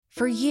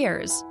For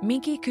years,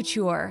 Minky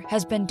Couture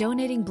has been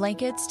donating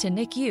blankets to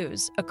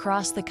NICUs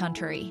across the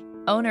country.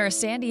 Owner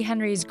Sandy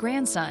Henry's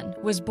grandson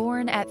was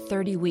born at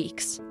 30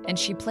 weeks, and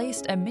she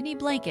placed a mini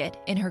blanket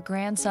in her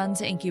grandson's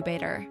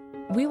incubator.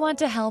 We want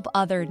to help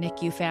other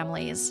NICU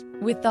families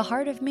with the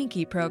Heart of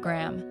Minky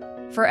program.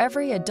 For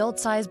every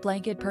adult-sized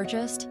blanket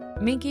purchased,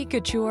 Minky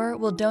Couture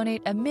will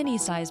donate a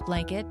mini-sized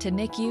blanket to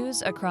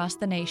NICUs across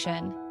the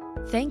nation.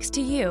 Thanks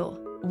to you,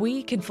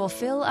 we can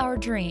fulfill our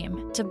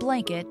dream to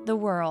blanket the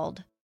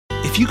world.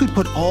 If you could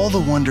put all the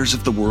wonders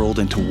of the world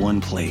into one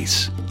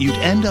place, you'd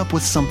end up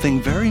with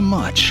something very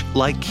much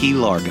like Key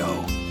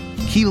Largo.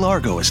 Key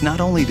Largo is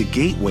not only the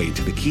gateway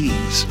to the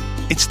Keys,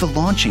 it's the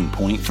launching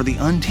point for the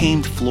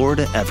untamed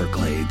Florida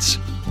Everglades.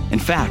 In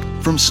fact,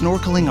 from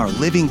snorkeling our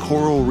living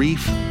coral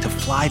reef to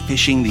fly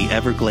fishing the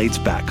Everglades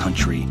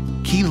backcountry,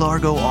 Key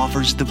Largo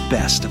offers the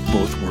best of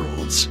both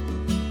worlds.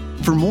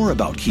 For more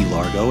about Key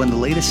Largo and the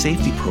latest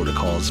safety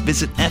protocols,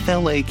 visit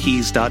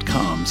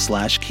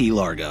flakeys.com/Key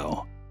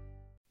Largo.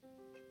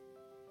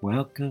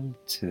 Welcome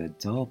to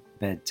Adult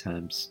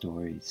Bedtime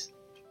Stories.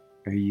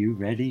 Are you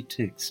ready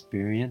to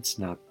experience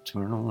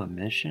nocturnal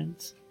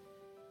emissions?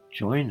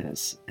 Join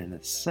us in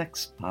a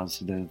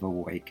sex-positive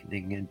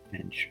awakening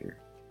adventure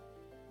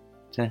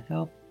to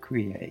help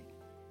create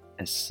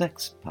a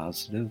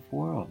sex-positive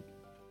world.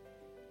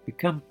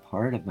 Become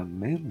part of a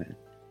movement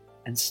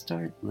and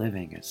start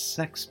living a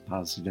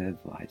sex-positive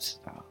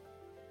lifestyle,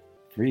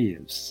 free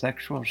of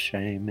sexual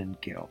shame and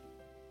guilt.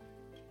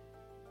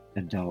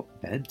 Adult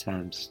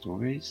Bedtime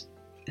Stories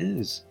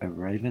is a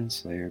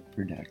Ravenslayer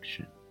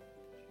production.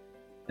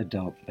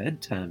 Adult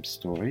Bedtime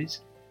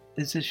Stories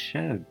is a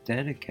show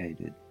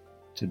dedicated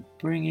to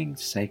bringing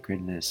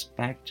sacredness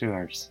back to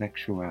our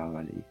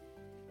sexuality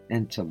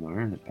and to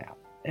learn about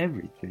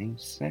everything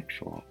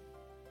sexual.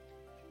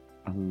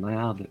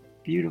 Allow the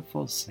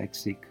beautiful,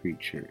 sexy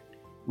creature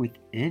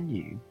within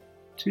you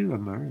to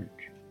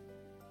emerge.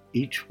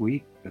 Each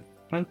week, the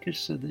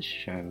focus of the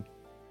show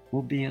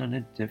will be on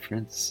a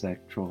different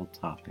sexual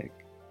topic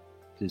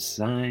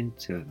designed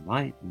to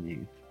enlighten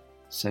you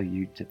so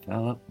you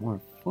develop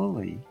more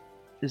fully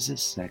as a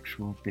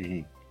sexual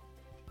being.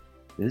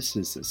 This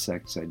is a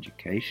sex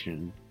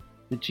education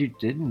that you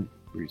didn't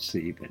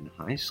receive in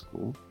high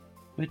school,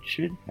 but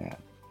should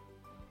have.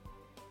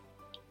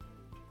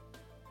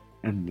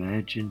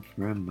 Imagine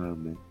for a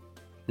moment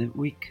that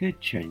we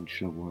could change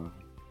the world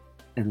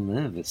and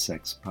live a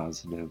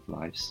sex-positive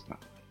lifestyle.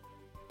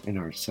 In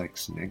our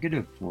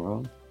sex-negative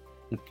world,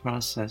 the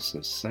process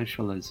of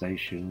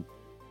socialization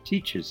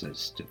teaches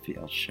us to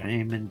feel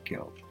shame and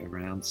guilt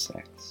around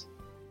sex.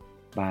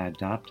 By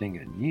adopting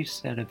a new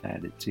set of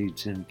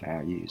attitudes and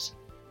values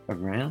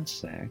around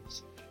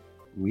sex,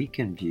 we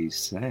can view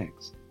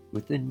sex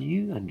with a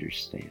new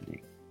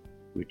understanding,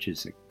 which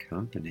is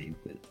accompanied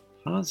with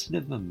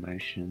positive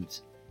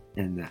emotions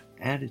and the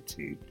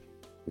attitude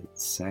that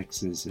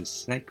sex is a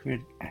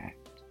sacred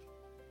act.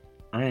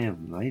 I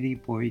am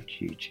Ladyboy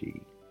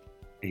Gigi,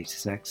 a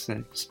sex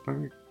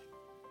expert,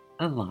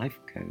 a life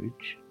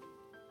coach,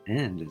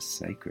 and a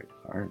sacred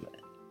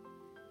harlot.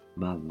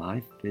 My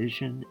life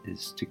vision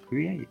is to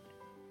create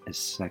a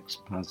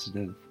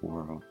sex-positive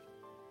world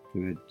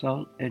through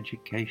adult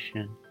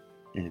education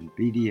and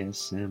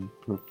BDSM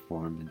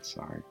performance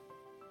art.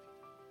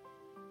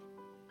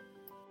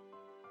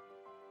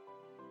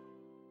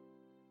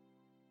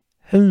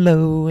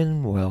 Hello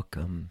and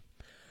welcome.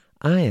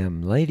 I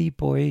am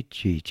Ladyboy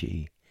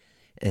Gigi,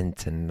 and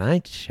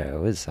tonight's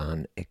show is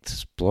on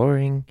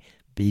exploring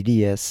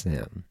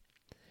BDSM.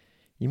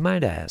 You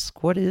might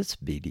ask, what is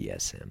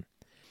BDSM?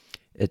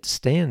 It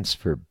stands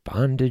for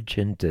Bondage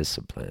and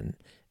Discipline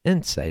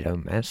and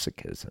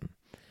Sadomasochism,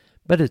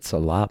 but it's a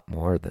lot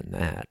more than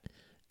that.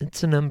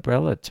 It's an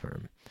umbrella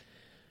term.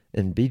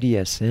 In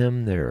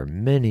BDSM, there are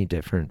many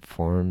different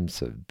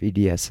forms of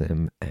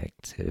BDSM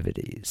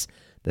activities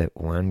that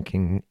one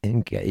can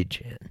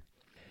engage in.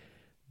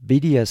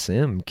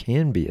 BDSM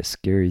can be a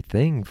scary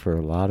thing for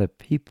a lot of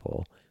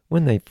people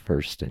when they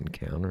first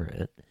encounter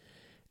it.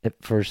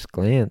 At first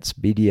glance,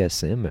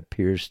 BDSM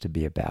appears to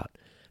be about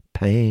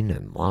pain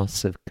and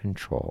loss of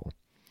control.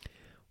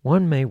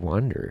 One may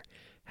wonder,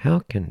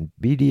 how can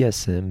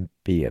BDSM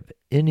be of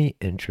any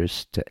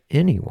interest to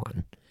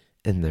anyone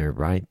in their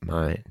right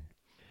mind?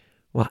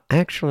 Well,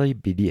 actually,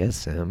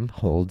 BDSM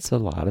holds a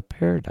lot of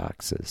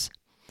paradoxes.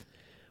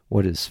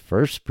 What is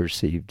first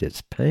perceived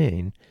as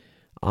pain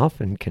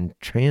often can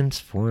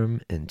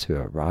transform into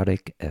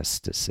erotic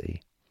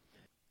ecstasy.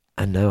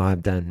 I know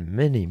I've done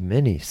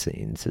many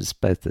scenes as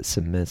both a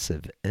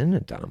submissive and a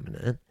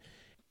dominant.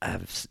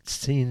 I've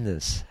seen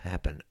this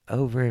happen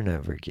over and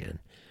over again,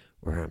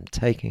 where I'm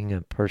taking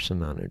a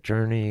person on a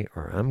journey,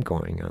 or I'm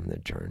going on the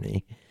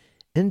journey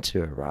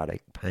into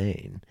erotic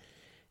pain,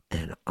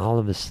 and all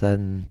of a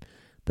sudden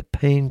the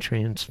pain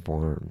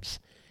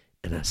transforms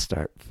and I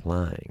start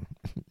flying.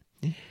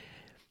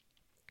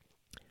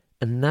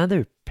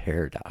 Another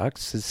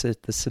paradox is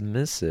that the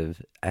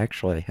submissive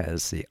actually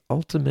has the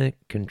ultimate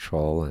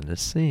control in a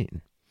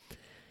scene.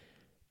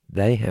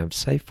 They have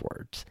safe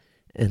words,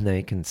 and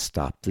they can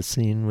stop the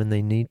scene when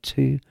they need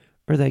to,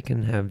 or they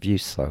can have you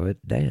slow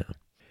it down.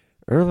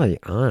 Early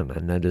on, I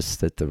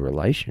noticed that the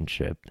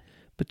relationship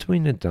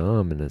between a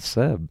dom and a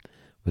sub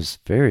was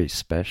very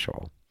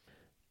special.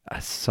 I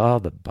saw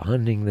the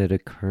bonding that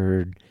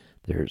occurred.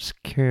 There's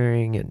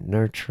caring and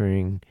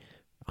nurturing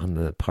on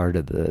the part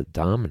of the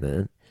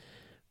dominant,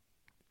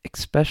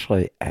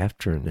 especially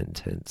after an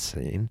intense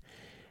scene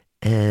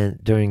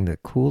and during the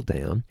cool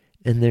down.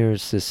 And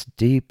there's this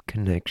deep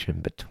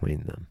connection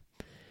between them.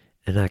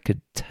 And I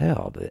could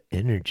tell the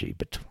energy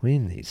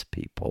between these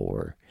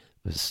people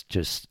was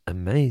just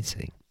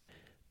amazing.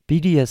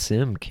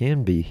 BDSM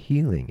can be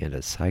healing at a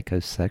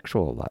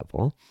psychosexual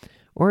level,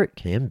 or it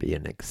can be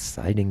an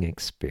exciting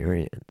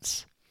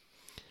experience.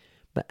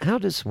 But how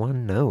does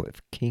one know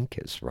if kink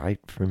is right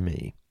for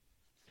me?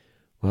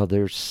 Well,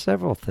 there's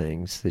several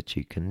things that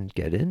you can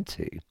get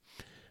into.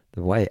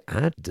 The way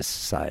I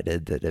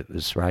decided that it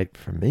was right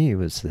for me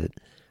was that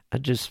I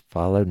just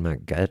followed my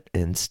gut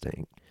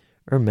instinct,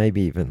 or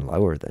maybe even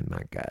lower than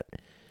my gut.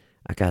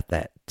 I got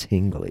that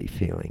tingly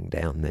feeling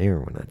down there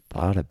when I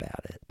thought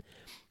about it.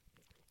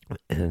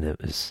 And it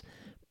was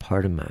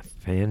part of my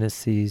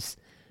fantasies,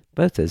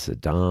 both as a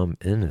dom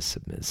and a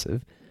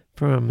submissive,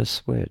 from a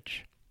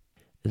switch.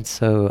 And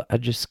so I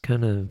just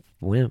kind of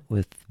went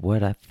with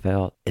what I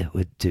felt it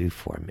would do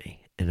for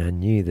me. And I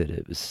knew that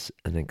it was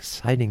an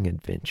exciting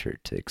adventure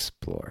to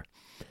explore.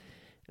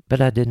 But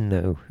I didn't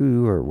know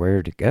who or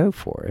where to go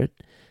for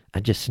it.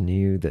 I just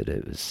knew that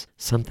it was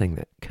something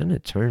that kind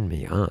of turned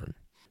me on.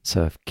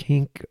 So if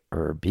kink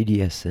or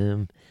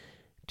BDSM,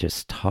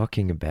 just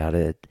talking about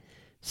it,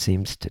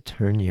 seems to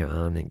turn you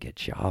on and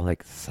get you all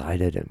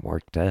excited and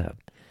worked up,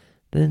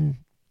 then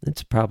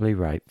it's probably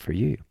right for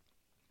you.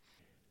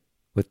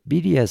 With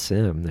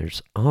BDSM,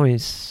 there's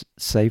always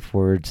safe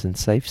words and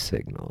safe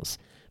signals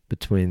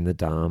between the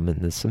dom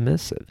and the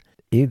submissive.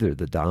 Either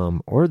the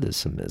dom or the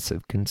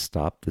submissive can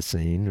stop the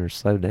scene or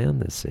slow down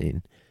the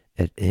scene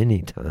at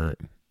any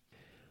time.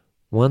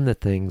 One of the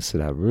things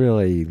that I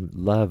really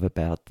love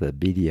about the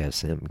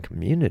BDSM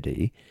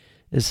community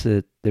is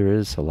that there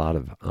is a lot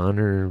of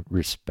honor,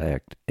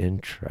 respect,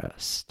 and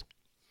trust.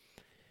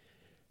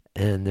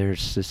 And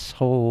there's this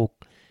whole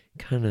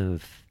kind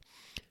of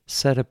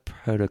set of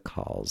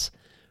protocols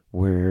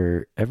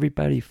where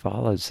everybody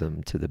follows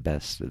them to the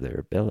best of their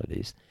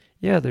abilities.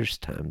 Yeah, there's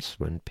times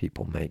when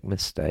people make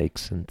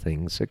mistakes and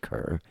things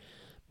occur,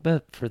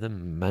 but for the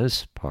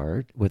most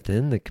part,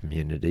 within the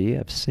community,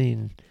 I've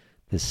seen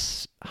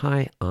this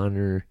high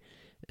honor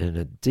and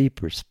a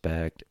deep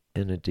respect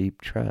and a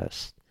deep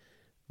trust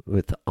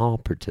with all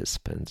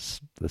participants,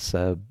 the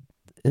sub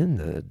and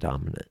the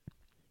dominant.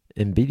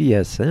 In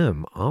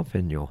BDSM,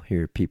 often you'll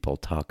hear people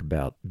talk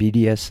about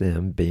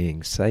BDSM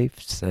being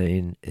safe,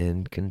 sane,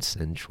 and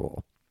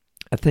consensual.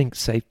 I think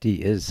safety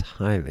is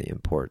highly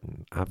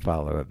important. I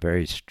follow a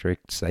very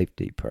strict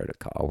safety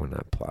protocol when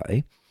I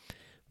play,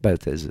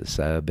 both as a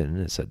sub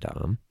and as a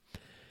dom.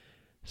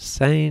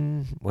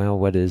 Sane, well,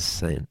 what is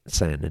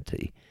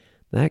sanity?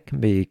 That can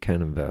be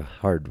kind of a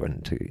hard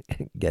one to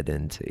get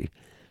into,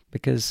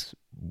 because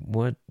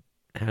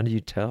how do you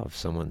tell if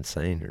someone's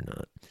sane or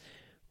not?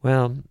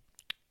 Well,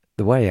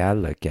 the way I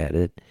look at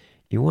it,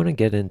 you want to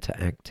get into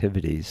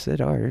activities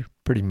that are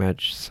pretty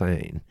much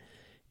sane.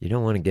 You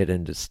don't want to get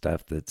into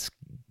stuff that's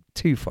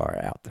too far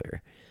out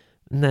there.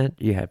 And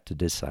that you have to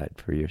decide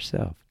for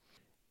yourself.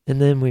 And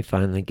then we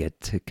finally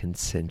get to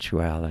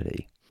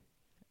consensuality.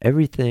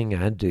 Everything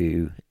I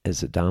do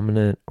as a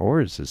dominant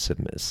or as a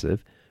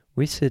submissive,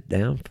 we sit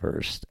down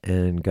first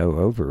and go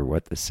over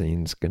what the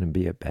scene's going to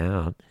be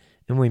about,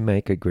 and we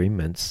make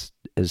agreements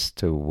as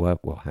to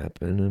what will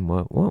happen and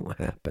what won't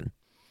happen.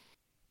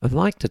 I'd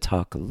like to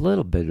talk a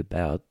little bit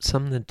about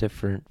some of the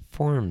different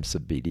forms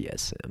of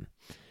BDSM.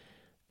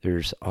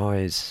 There's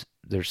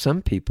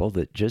some people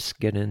that just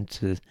get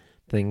into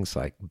things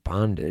like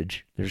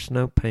bondage. There's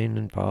no pain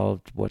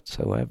involved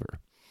whatsoever.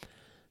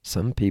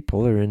 Some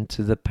people are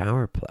into the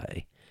power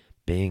play,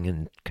 being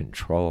in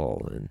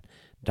control and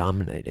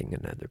dominating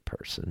another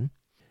person.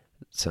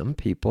 Some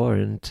people are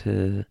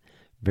into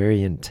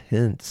very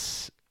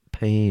intense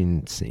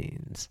pain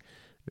scenes.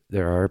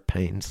 There are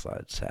pain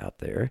sluts out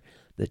there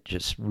that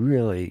just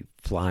really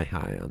fly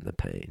high on the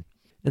pain.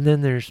 And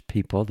then there's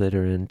people that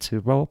are into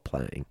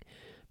role-playing,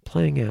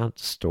 playing out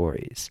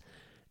stories,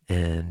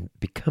 and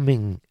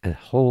becoming a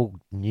whole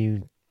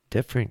new,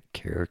 different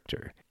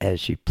character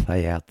as you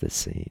play out the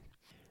scene.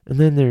 And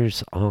then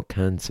there's all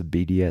kinds of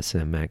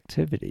BDSM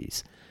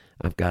activities.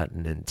 I've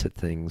gotten into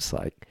things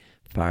like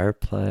fire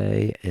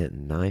play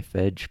and knife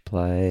edge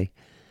play,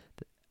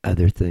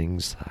 other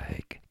things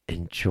like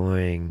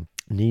enjoying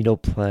needle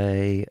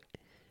play.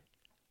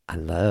 I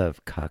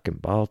love cock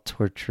and ball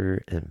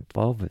torture and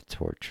vulva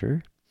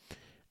torture.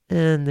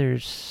 And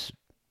there's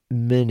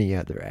many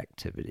other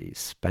activities: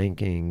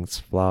 spankings,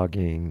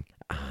 flogging,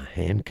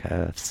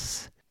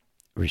 handcuffs,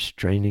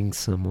 restraining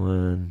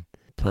someone,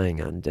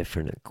 playing on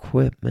different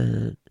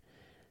equipment.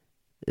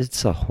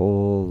 It's a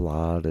whole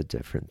lot of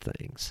different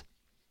things.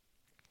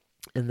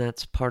 And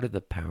that's part of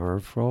the power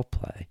of role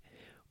play,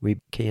 we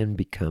can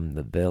become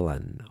the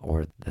villain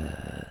or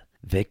the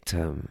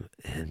victim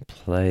and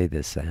play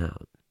this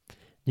out.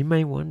 You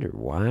may wonder,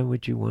 why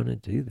would you want to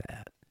do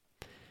that?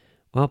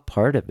 Well,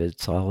 part of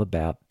it's all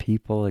about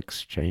people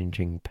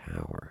exchanging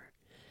power.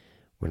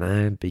 When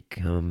I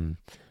become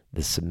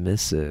the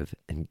submissive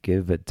and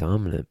give a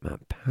dominant my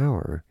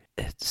power,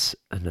 it's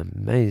an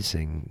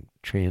amazing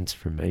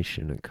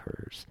transformation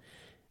occurs.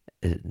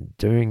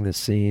 During the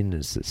scene,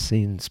 as the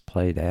scene's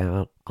played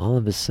out, all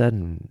of a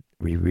sudden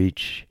we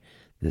reach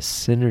this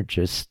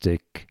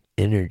synergistic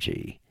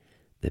energy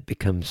that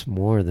becomes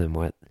more than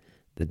what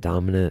the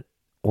dominant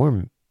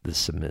or the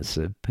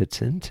submissive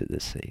puts into the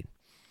scene.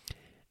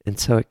 And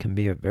so it can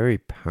be a very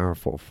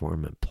powerful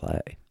form of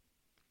play.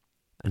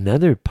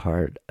 Another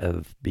part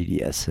of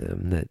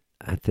BDSM that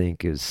I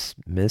think is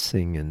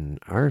missing in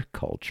our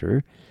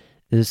culture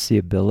is the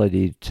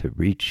ability to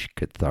reach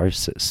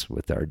catharsis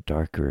with our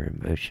darker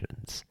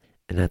emotions.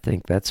 And I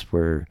think that's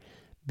where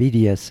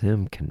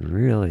BDSM can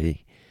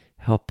really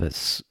help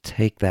us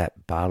take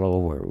that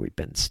bottle where we've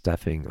been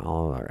stuffing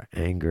all our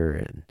anger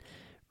and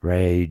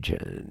rage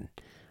and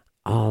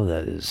all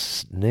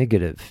those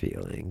negative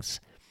feelings,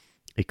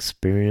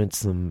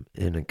 experience them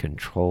in a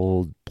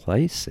controlled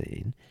play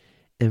scene,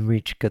 and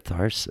reach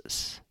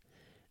catharsis.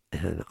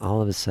 And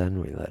all of a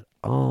sudden we let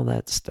all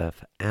that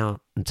stuff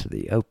out into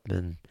the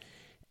open,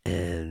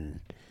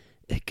 and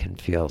it can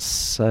feel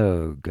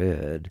so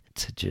good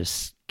to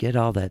just get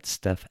all that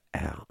stuff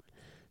out.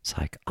 It's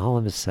like all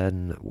of a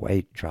sudden the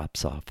weight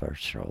drops off our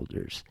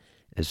shoulders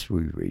as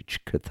we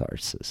reach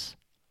catharsis.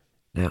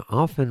 Now,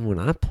 often when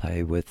I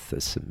play with the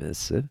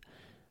submissive,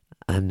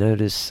 I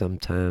notice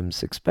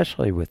sometimes,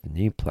 especially with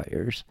new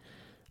players,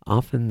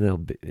 often they'll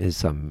be,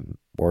 as I'm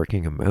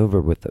working them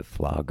over with a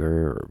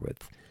flogger or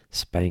with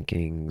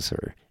spankings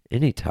or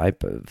any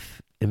type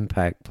of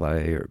impact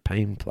play or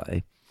pain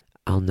play,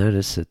 I'll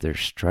notice that they're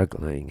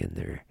struggling and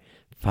they're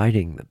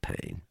fighting the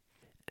pain.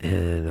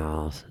 And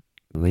I'll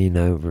lean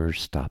over,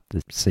 stop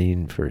the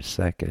scene for a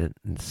second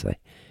and say,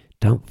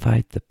 don't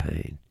fight the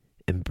pain,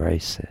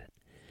 embrace it.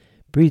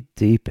 Breathe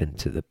deep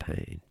into the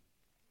pain.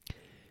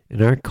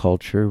 In our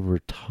culture, we're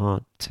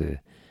taught to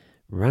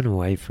run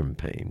away from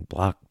pain,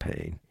 block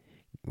pain.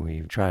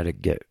 We try to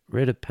get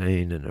rid of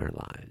pain in our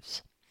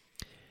lives.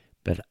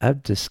 But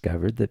I've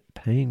discovered that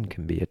pain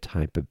can be a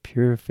type of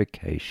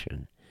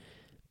purification.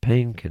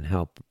 Pain can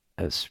help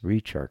us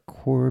reach our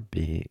core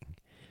being.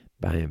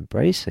 By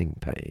embracing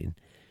pain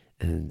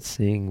and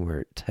seeing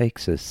where it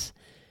takes us,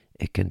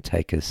 it can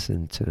take us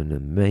into an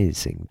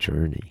amazing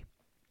journey.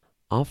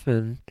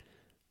 Often,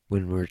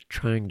 when we're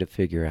trying to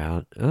figure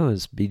out,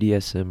 is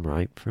BDSM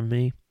right for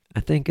me? I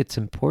think it's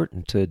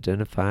important to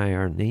identify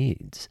our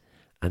needs.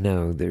 I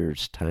know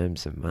there's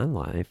times in my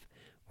life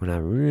when I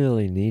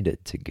really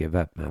needed to give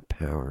up my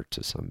power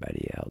to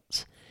somebody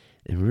else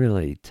and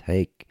really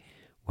take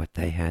what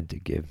they had to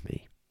give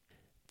me.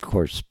 Of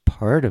course,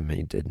 part of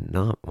me did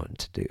not want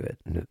to do it,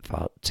 and it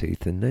fought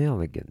tooth and nail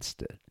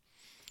against it.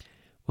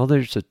 Well,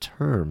 there's a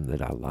term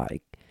that I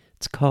like.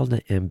 It's called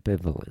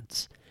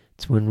ambivalence.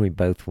 It's when we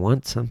both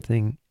want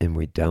something and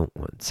we don't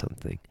want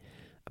something.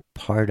 A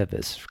part of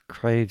us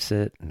craves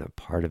it, and a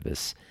part of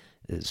us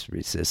is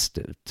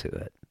resistive to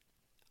it.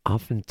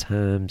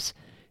 Oftentimes,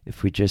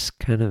 if we just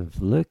kind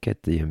of look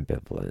at the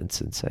ambivalence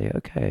and say,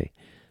 okay,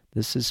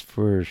 this is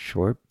for a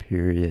short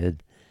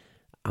period,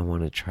 I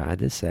want to try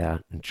this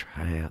out and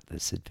try out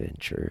this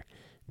adventure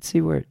and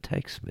see where it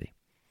takes me.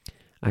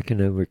 I can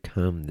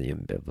overcome the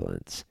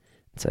ambivalence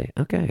and say,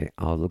 okay,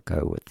 I'll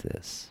go with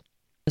this.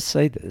 I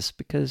say this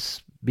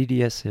because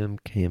BDSM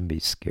can be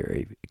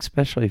scary,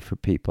 especially for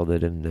people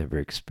that have never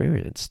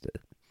experienced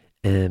it.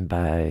 And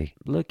by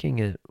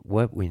looking at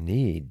what we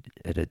need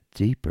at a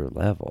deeper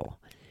level,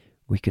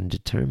 we can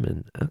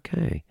determine,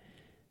 okay,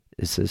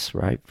 is this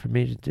right for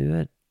me to do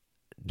it?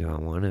 Do I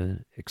want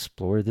to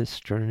explore this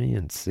journey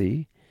and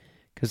see?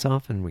 Because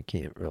often we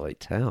can't really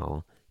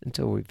tell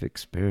until we've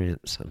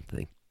experienced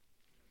something.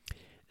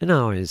 And I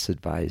always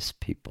advise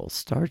people,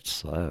 start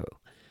slow.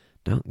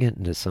 Don't get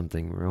into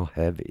something real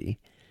heavy.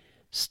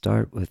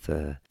 Start with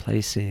a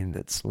placing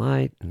that's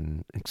light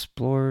and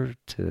explore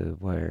to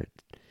where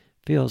it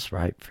feels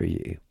right for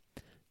you.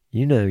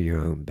 You know your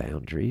own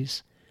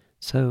boundaries.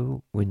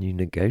 So when you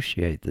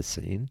negotiate the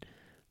scene,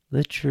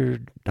 let your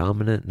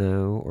dominant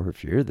know, or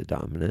if you're the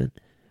dominant,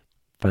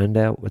 find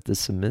out what the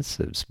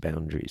submissive's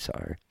boundaries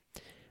are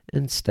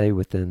and stay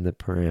within the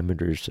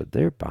parameters of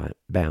their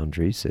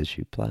boundaries as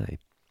you play.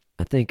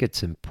 I think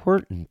it's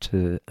important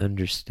to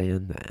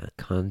understand that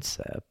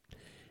concept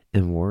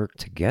and work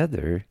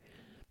together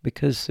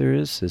because there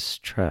is this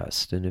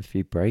trust, and if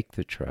you break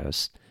the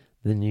trust,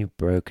 then you've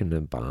broken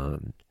a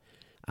bond.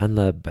 I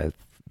love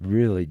both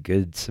really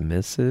good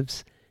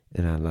submissives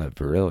and I love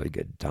really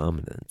good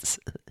dominants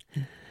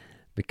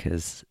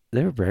because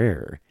they're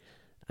rare.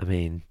 I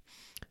mean,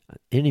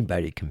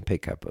 anybody can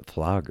pick up a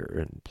flogger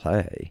and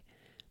play,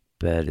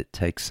 but it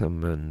takes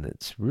someone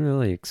that's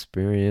really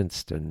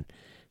experienced and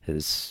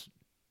has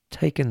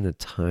taken the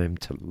time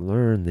to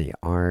learn the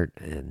art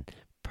and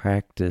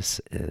practice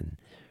and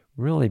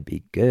really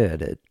be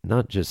good at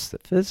not just the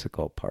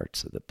physical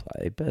parts of the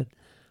play, but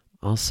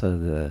also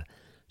the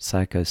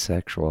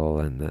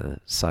psychosexual and the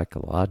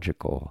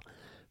psychological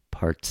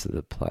parts of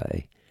the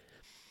play.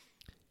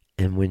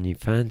 And when you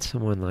find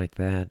someone like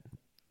that,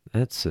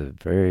 that's a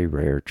very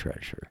rare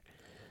treasure.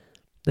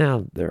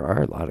 Now, there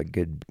are a lot of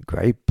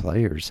great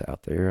players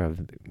out there.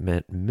 I've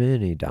met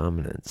many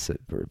dominants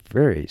that were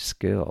very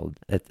skilled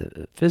at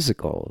the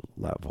physical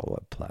level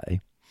of play,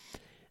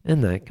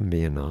 and that can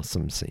be an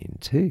awesome scene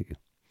too.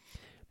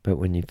 But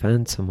when you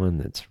find someone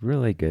that's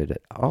really good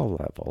at all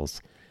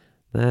levels,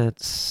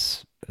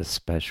 that's a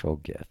special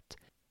gift.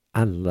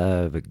 I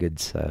love a good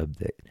sub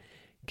that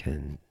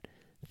can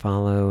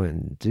follow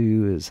and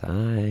do as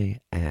I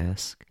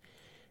ask.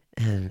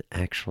 And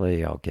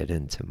actually, I'll get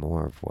into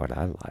more of what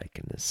I like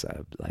in the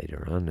sub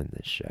later on in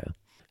this show.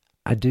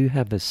 I do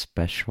have a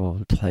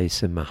special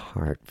place in my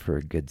heart for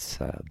a good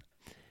sub.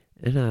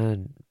 And I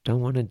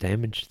don't want to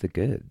damage the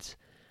goods.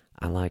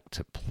 I like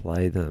to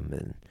play them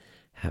and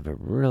have a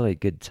really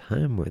good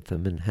time with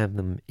them and have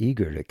them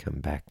eager to come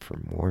back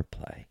for more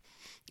play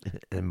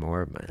and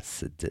more of my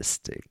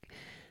sadistic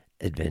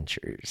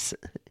adventures.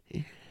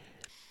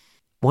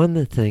 One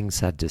of the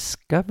things I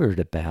discovered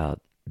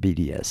about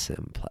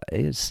BDSM play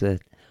is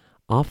that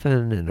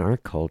often in our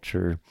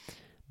culture,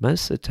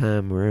 most of the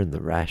time we're in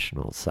the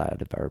rational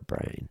side of our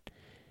brain.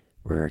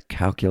 We're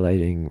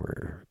calculating,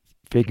 we're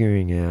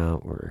figuring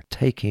out, we're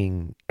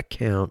taking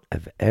account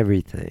of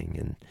everything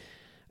and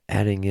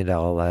adding it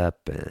all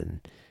up,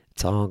 and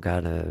it's all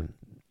got to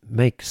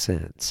make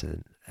sense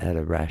and at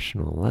a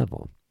rational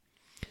level.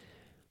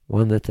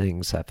 One of the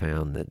things I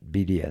found that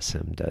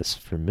BDSM does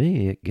for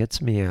me, it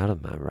gets me out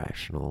of my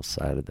rational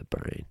side of the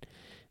brain.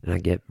 And I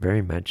get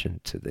very much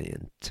into the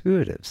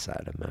intuitive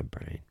side of my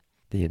brain.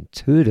 The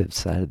intuitive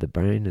side of the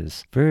brain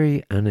is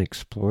very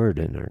unexplored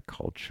in our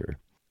culture.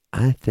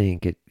 I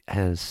think it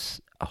has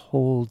a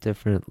whole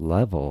different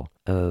level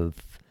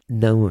of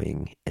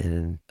knowing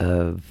and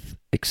of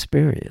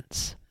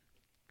experience.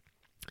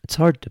 It's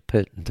hard to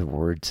put into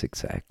words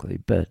exactly,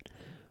 but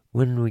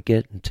when we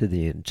get into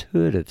the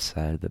intuitive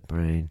side of the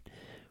brain,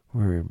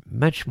 we're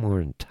much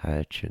more in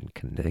touch and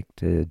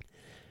connected.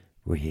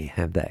 We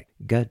have that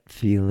gut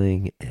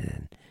feeling,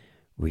 and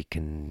we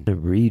can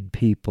read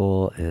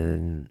people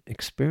and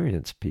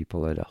experience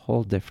people at a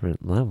whole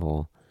different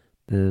level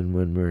than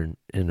when we're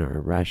in our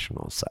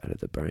rational side of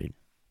the brain.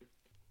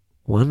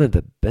 One of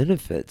the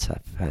benefits I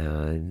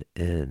find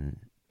in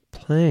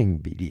playing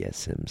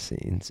BDSM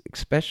scenes,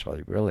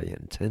 especially really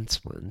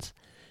intense ones,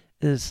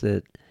 is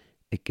that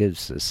it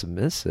gives the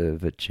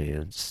submissive a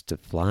chance to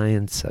fly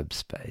in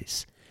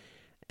subspace.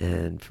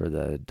 And for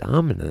the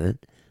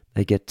dominant,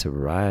 they get to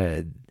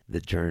ride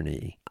the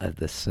journey of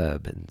the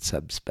sub in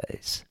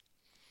subspace.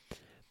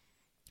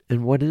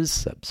 And what is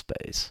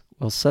subspace?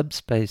 Well,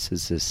 subspace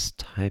is this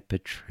type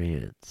of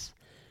trance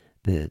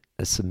that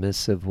a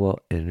submissive will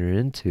enter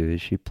into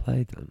as you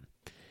play them.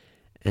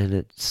 And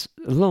it's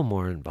a little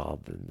more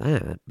involved than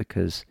that,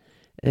 because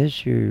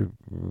as you're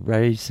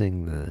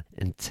raising the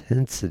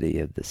intensity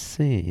of the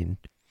scene,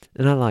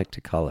 and I like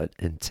to call it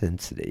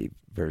intensity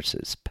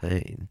versus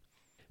pain,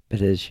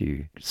 but as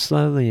you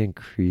slowly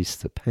increase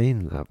the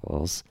pain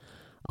levels,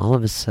 all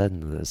of a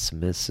sudden the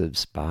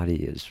submissive's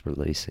body is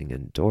releasing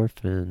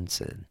endorphins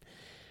and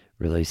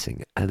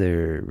releasing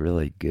other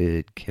really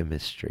good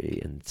chemistry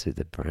into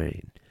the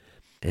brain.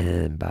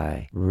 And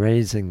by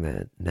raising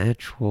that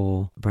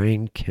natural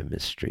brain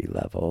chemistry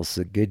levels,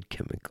 the good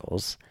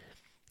chemicals,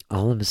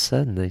 all of a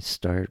sudden they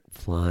start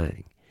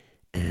flying.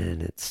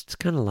 And it's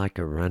kind of like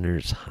a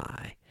runner's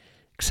high,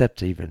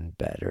 except even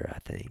better, I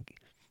think.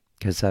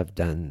 Because I've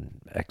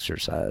done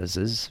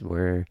exercises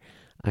where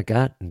I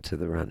got into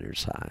the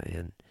runner's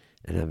high,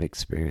 and I've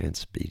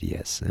experienced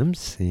BDSM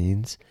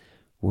scenes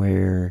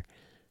where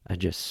I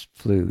just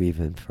flew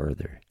even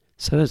further.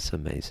 So it's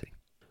amazing.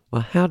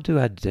 Well, how to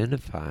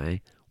identify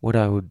what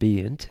I would be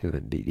into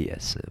in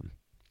BDSM?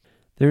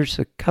 There's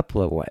a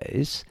couple of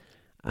ways.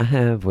 I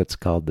have what's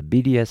called the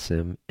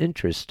BDSM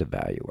interest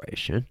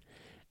evaluation,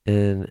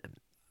 and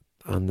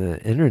on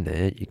the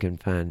internet you can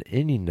find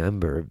any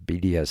number of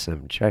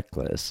BDSM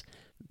checklists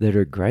that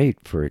are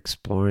great for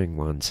exploring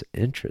one's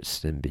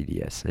interest in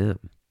BDSM.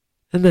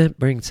 And that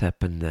brings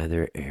up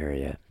another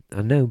area.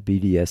 I know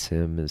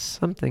BDSM is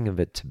something of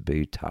a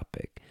taboo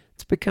topic.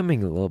 It's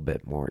becoming a little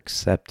bit more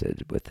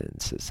accepted within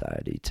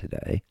society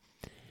today.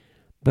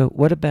 But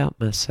what about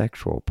my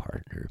sexual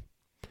partner?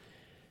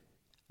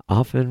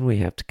 Often we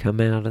have to come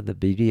out of the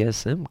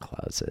BDSM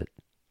closet.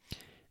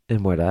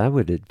 And what I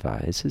would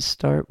advise is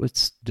start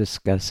with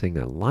discussing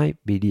a light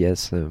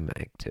BDSM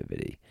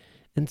activity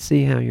and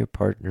see how your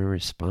partner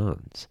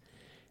responds.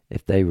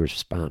 If they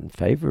respond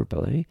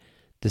favorably,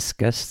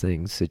 discuss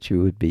things that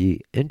you would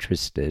be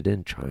interested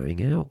in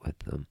trying out with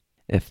them.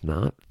 If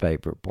not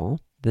favorable,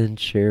 then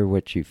share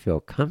what you feel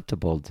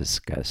comfortable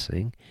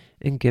discussing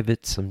and give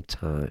it some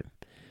time.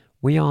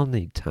 We all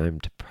need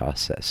time to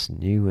process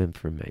new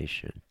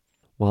information.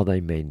 While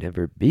they may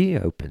never be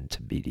open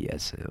to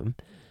BDSM,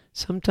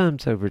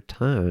 sometimes over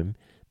time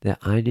the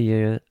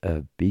idea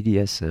of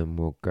BDSM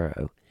will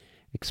grow,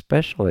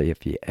 especially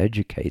if you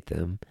educate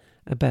them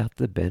about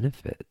the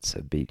benefits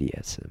of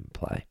BDSM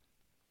play.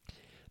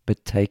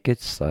 But take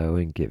it slow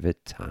and give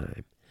it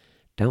time.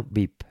 Don't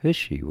be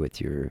pushy with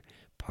your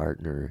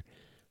partner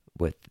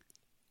with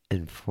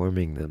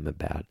informing them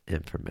about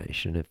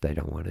information if they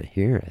don't want to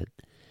hear it.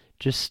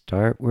 Just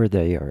start where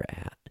they are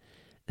at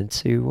and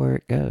see where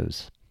it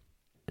goes.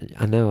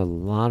 I know a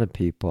lot of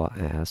people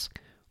ask,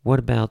 what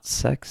about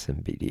sex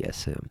in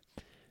BDSM?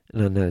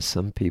 And I know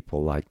some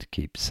people like to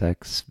keep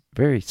sex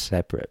very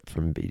separate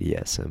from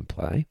BDSM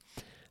play.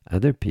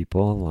 Other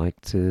people like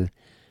to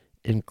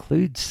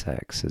include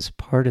sex as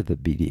part of the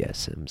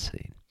BDSM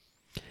scene.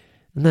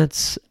 And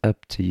that's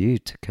up to you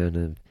to kind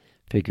of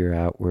figure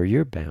out where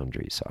your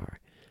boundaries are.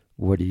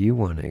 What do you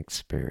want to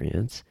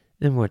experience?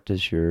 And what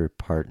does your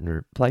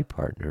play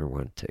partner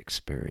want to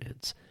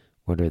experience?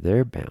 What are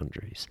their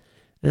boundaries?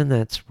 And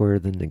that's where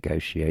the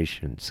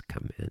negotiations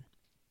come in.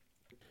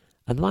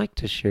 I'd like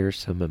to share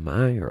some of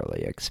my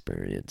early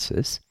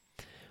experiences.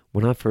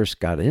 When I first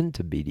got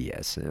into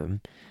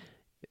BDSM,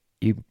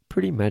 you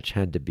pretty much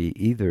had to be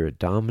either a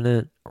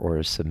dominant or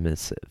a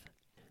submissive.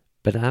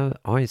 But I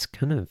always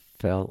kind of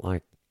felt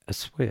like a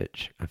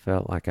switch. I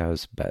felt like I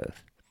was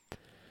both.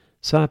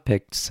 So I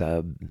picked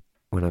sub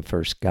when I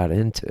first got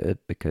into it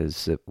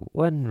because it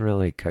wasn't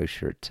really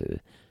kosher to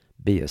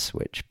be a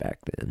switch back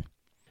then.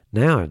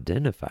 Now I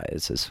identify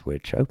as a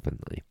switch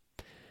openly.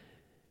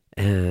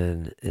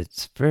 And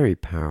it's very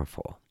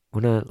powerful.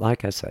 When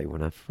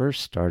I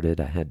first started,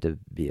 I had to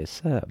be a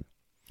sub.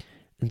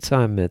 And so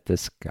I met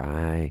this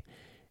guy,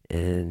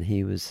 and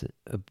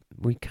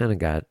we kind of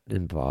got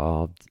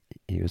involved.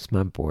 He was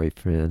my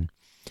boyfriend,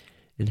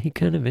 and he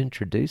kind of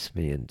introduced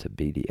me into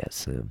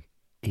BDSM.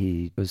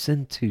 He was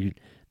into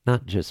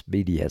not just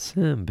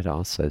BDSM, but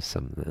also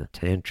some of the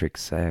tantric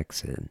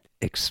sex and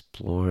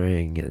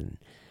exploring and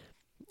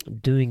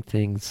doing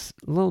things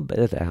a little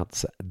bit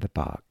outside the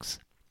box.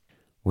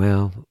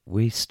 Well,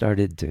 we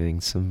started doing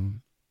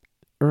some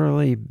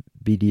early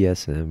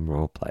BDSM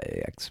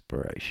roleplay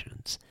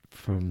explorations.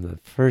 From the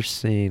first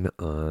scene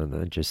on,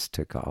 I just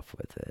took off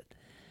with it.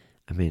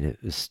 I mean, it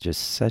was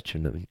just such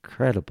an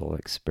incredible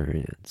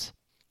experience.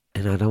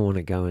 And I don't want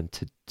to go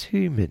into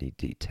too many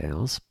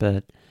details,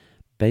 but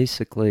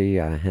basically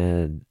I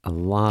had a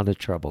lot of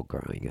trouble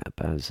growing up.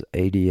 I was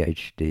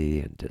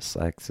ADHD and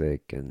dyslexic,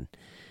 and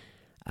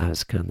I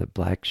was kind of the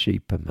black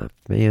sheep of my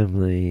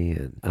family,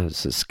 and I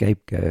was a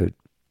scapegoat.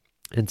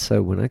 And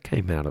so when I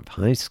came out of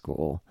high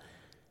school,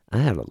 I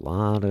had a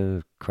lot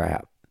of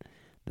crap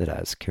that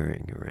I was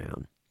carrying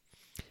around.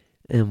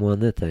 And one of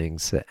the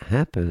things that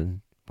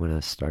happened when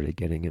I started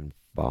getting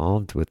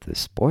involved with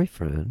this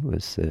boyfriend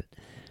was that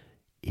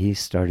he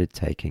started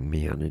taking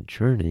me on a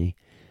journey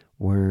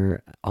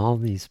where all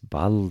these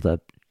bottled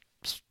up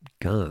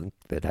gunk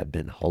that I'd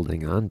been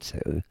holding on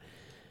to,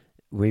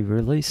 we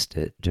released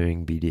it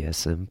during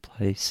BDSM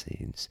play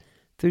scenes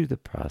through the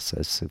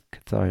process of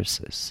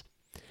catharsis.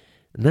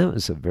 And that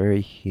was a very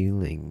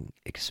healing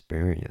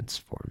experience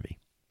for me.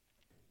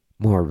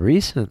 More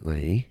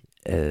recently,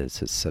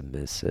 as a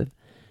submissive,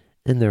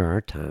 and there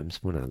are times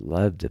when I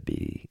love to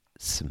be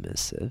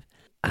submissive,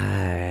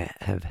 I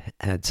have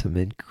had some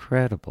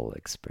incredible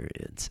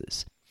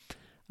experiences.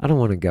 I don't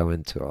want to go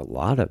into a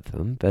lot of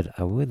them, but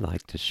I would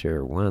like to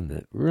share one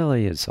that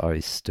really has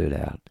always stood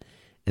out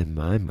in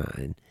my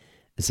mind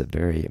as a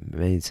very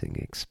amazing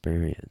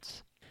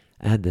experience.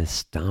 I had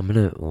this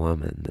dominant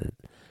woman that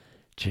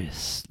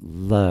just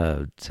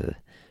loved to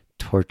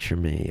torture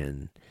me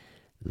and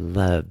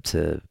loved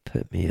to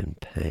put me in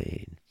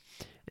pain.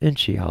 And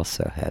she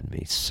also had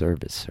me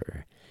service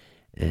her.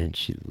 And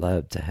she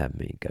loved to have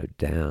me go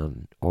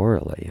down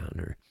orally on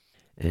her.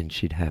 And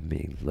she'd have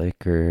me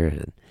lick her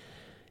and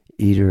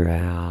eat her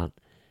out.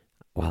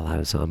 While I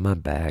was on my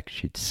back,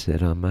 she'd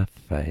sit on my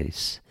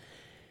face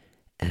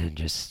and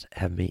just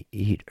have me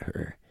eat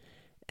her.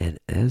 And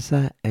as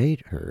I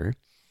ate her,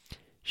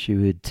 she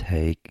would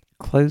take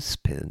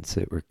clothespins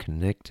that were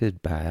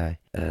connected by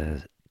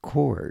a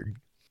cord,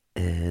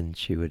 and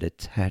she would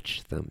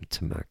attach them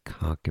to my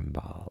cock and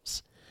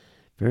balls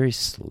very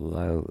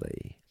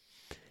slowly.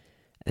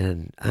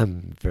 And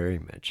I'm very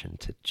much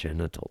into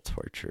genital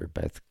torture,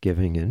 both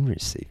giving and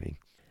receiving.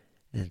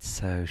 And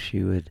so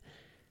she would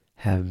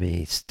have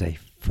me stay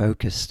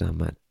focused on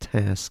my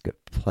task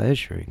of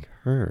pleasuring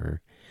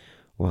her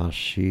while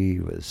she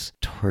was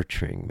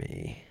torturing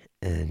me.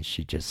 And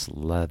she just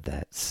loved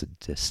that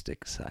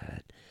sadistic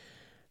side,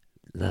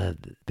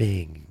 loved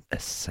being a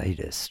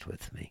sadist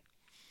with me.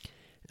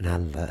 And I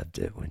loved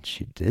it when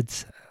she did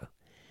so.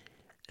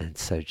 And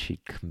so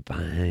she'd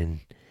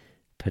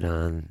put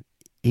on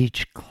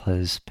each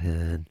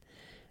clothespin,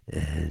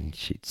 and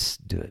she'd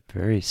do it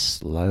very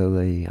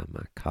slowly on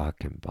my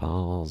cock and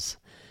balls,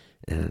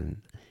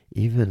 and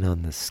even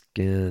on the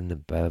skin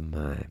above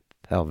my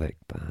pelvic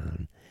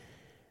bone,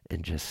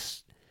 and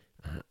just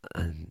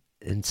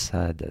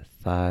inside the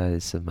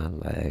thighs of my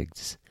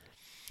legs.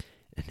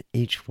 And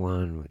each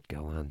one would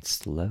go on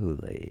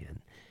slowly,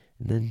 and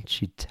then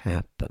she'd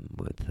tap them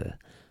with the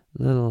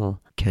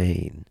little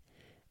cane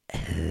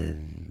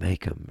and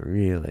make them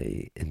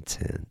really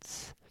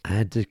intense. I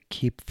had to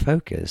keep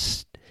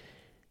focused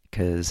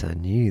because I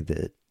knew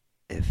that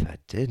if I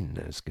didn't,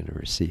 I was going to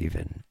receive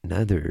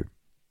another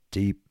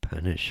deep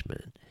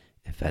punishment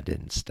if I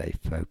didn't stay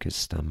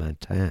focused on my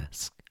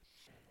task.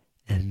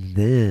 And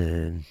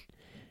then,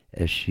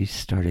 as she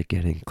started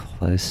getting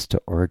close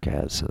to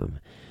orgasm,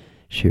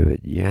 she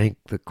would yank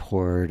the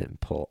cord and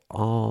pull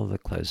all the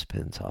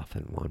clothespins off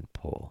in one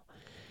pull.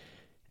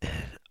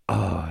 And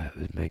it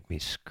would make me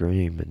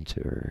scream into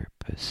her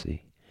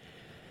pussy.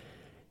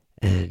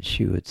 And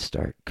she would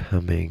start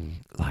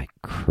coming like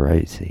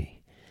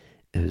crazy.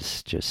 It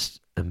was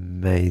just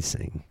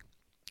amazing.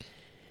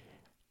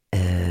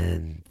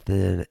 And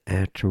then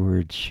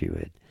afterwards she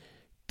would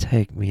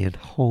take me and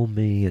hold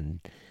me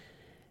and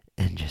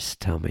just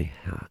tell me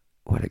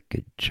what a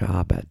good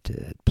job I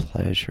did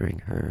pleasuring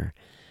her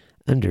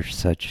under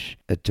such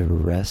a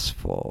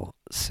duressful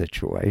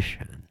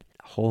situation.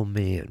 Hold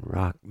me and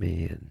rock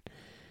me, and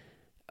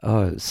it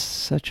was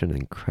such an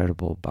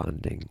incredible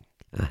bonding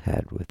I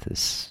had with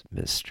this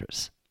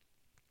mistress.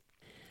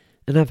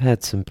 And I've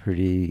had some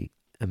pretty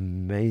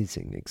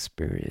amazing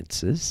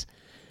experiences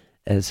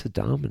as a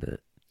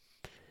dominant.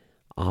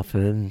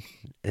 Often,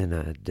 and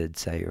I did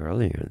say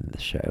earlier in the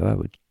show, I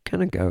would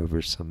kind of go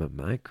over some of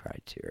my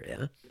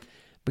criteria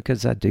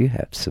because I do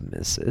have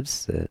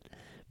submissives that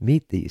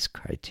meet these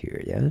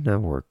criteria, and I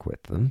work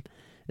with them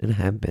and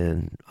have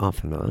been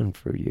off and on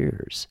for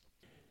years.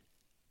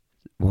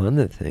 One of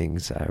the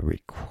things I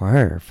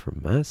require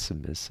from my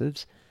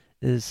submissives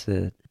is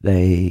that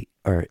they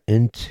are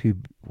into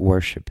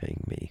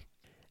worshiping me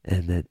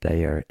and that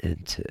they are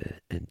into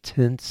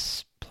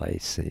intense play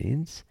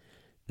scenes,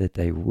 that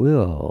they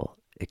will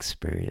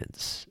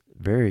experience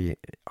very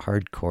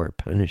hardcore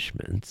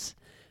punishments,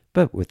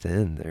 but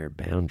within their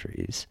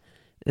boundaries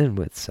and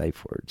with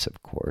safe words,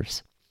 of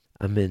course.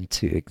 I'm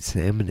into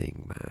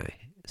examining my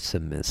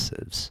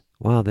submissives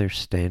while they're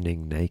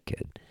standing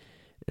naked,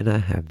 and I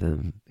have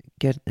them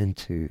get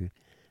into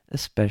a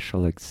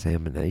special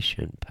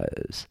examination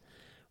pose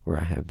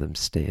where I have them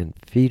stand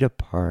feet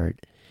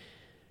apart,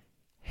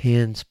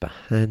 hands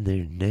behind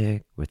their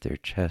neck with their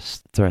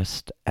chest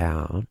thrust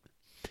out,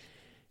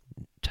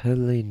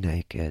 totally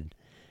naked,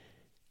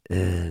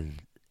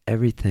 and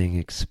everything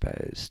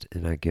exposed,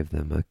 and I give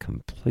them a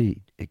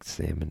complete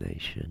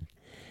examination.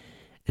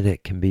 And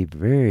it can be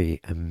very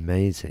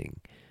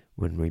amazing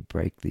when we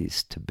break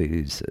these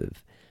taboos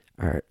of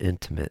our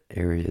intimate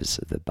areas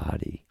of the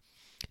body.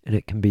 And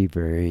it can be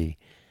very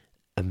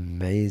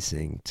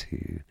amazing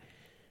to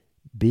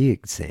be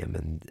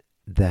examined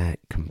that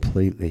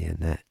completely and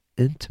that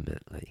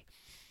intimately.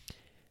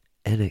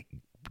 And it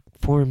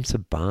forms a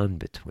bond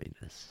between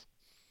us.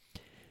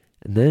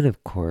 And then,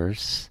 of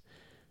course,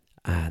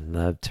 I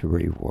love to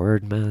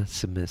reward my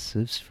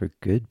submissives for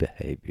good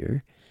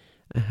behavior.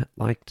 I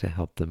like to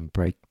help them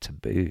break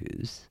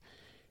taboos.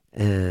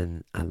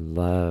 And I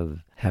love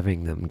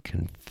having them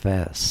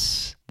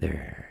confess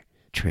their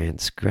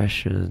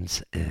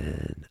transgressions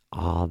and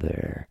all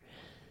their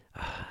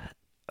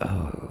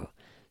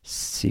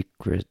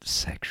secret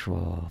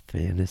sexual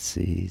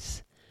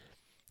fantasies,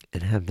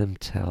 and have them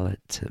tell it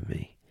to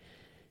me.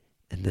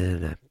 And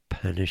then I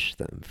punish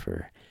them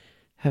for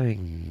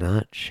having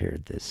not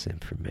shared this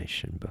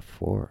information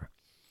before,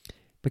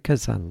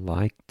 because I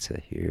like to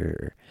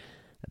hear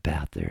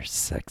about their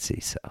sexy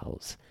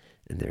selves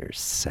and their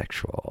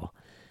sexual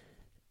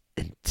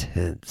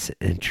intense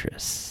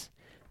interests,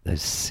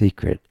 those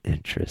secret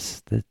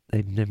interests that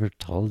they've never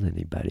told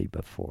anybody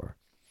before.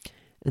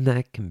 And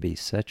that can be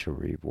such a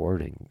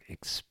rewarding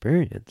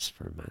experience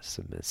for my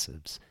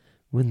submissives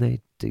when they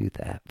do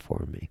that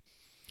for me.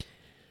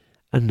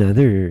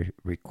 Another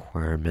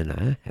requirement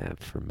I have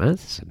for my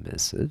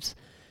submissives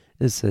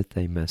is that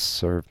they must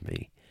serve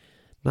me.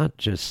 Not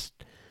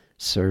just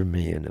serve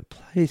me in a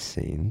play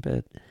scene,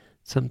 but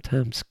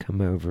sometimes come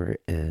over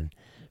and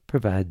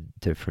provide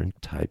different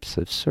types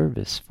of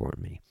service for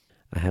me.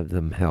 I have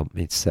them help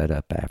me set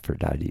up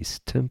Aphrodite's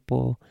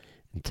temple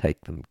and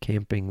take them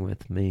camping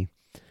with me.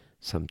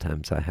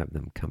 Sometimes I have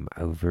them come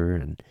over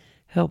and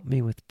help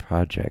me with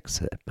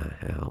projects at my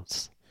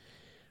house.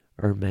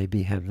 Or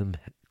maybe have them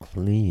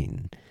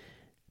clean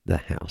the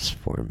house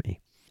for me.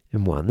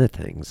 And one of the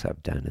things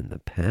I've done in the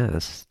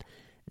past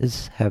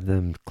is have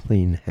them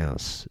clean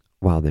house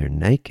while they're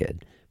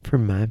naked for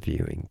my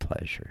viewing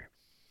pleasure.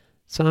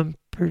 So I'm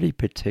pretty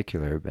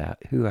particular about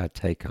who I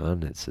take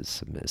on as a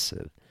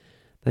submissive.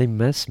 They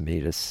must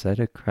meet a set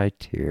of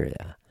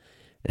criteria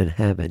and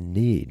have a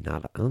need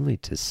not only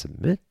to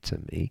submit to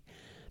me,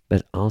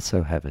 but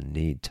also have a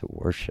need to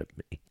worship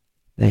me.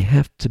 They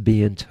have to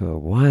be into a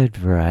wide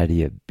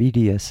variety of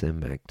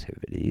BDSM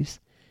activities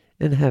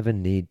and have a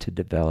need to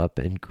develop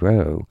and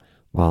grow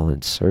while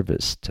in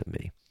service to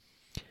me.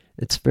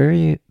 It's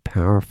very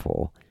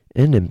powerful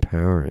and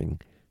empowering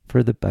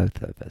for the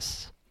both of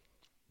us.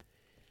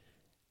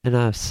 And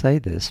I say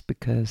this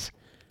because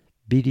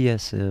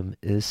BDSM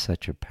is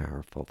such a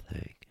powerful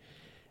thing.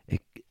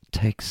 It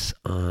takes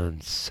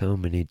on so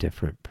many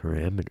different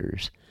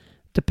parameters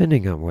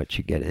depending on what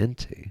you get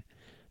into.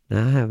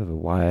 Now, I have a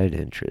wide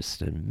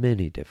interest in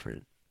many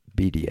different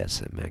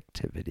BDSM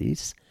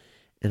activities,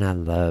 and I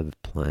love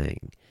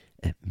playing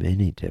at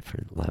many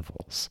different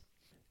levels.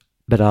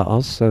 But I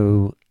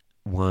also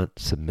want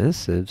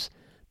submissives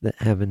that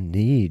have a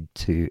need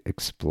to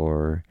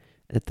explore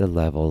at the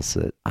levels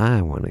that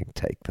I want to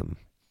take them.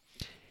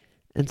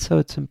 And so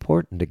it's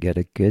important to get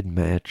a good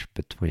match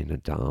between a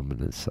dom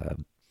and a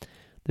sub.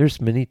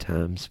 There's many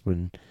times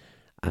when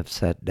I've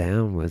sat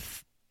down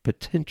with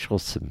potential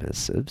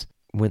submissives,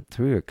 went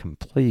through a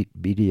complete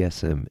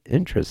BDSM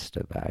interest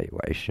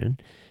evaluation,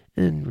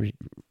 and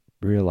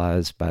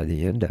realized by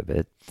the end of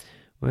it,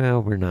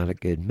 well, we're not a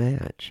good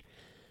match.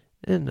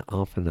 And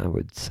often I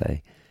would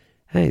say,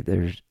 hey,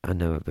 I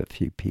know of a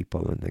few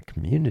people in the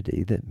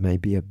community that may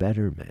be a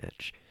better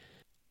match.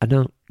 I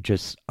don't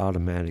just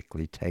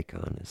automatically take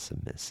on a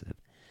submissive.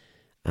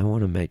 I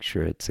want to make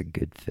sure it's a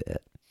good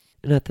fit.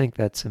 And I think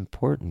that's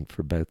important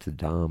for both the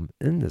dom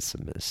and the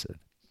submissive.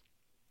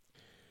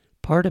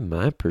 Part of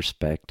my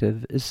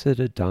perspective is that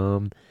a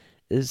dom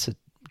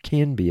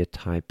can be a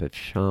type of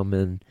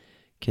shaman,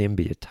 can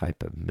be a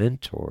type of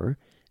mentor,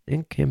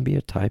 and can be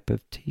a type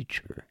of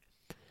teacher.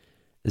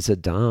 As a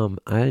dom,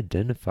 I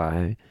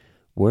identify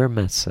where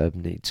my sub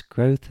needs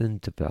growth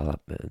and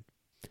development.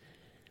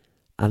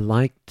 I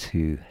like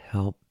to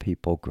help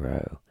people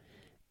grow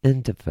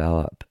and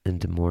develop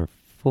into more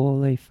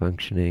fully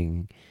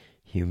functioning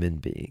human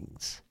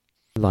beings.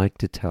 I'd like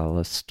to tell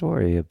a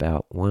story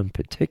about one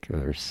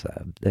particular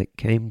sub that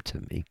came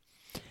to me,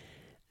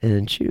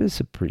 and she was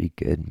a pretty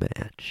good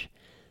match.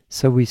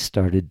 So we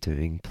started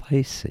doing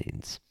play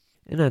scenes.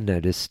 And I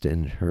noticed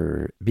in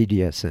her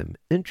BDSM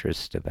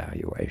interest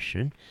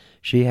evaluation,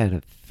 she had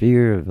a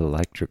fear of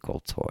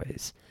electrical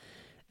toys.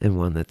 And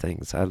one of the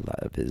things I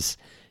love is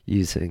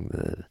using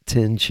the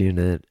tinge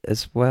unit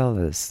as well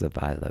as the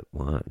violet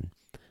wand.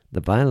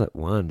 The violet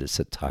wand is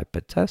a type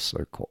of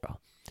Tesla coil,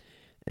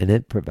 and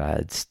it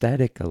provides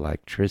static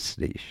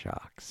electricity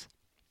shocks.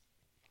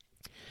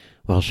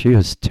 Well, she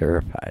was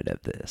terrified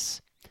of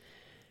this.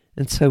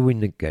 And so we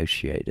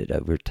negotiated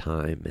over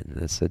time, and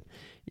I said,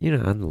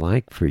 I'd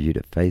like for you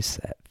to face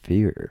that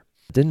fear.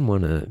 I didn't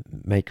want to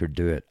make her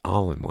do it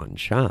all in one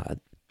shot.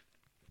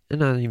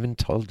 And I even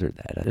told her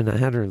that. And I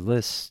had her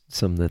list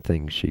some of the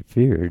things she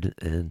feared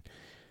and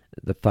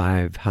the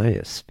 5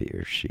 highest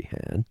fears she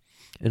had.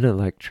 And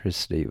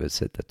electricity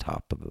was at the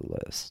top of the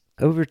list.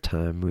 Over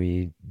time,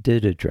 we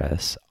did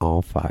address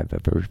all 5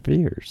 of her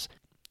fears.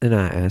 And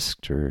I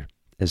asked her,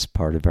 as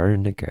part of our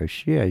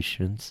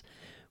negotiations,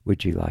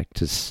 would you like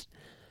to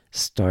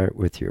start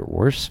with your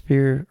worst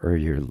fear or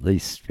your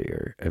least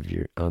fear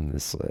on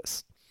this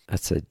list? I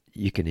said,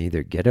 you can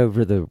either get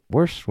over the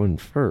worst one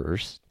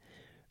first,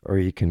 or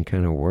you can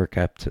kind of work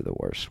up to the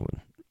worst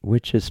one.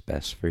 Which is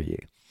best for you?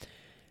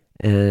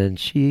 And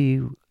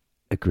she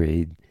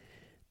agreed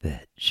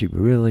that she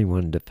really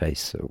wanted to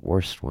face the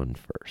worst one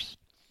first.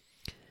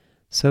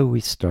 So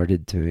we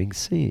started doing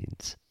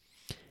scenes.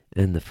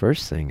 And the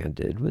first thing I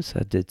did was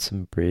I did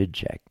some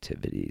bridge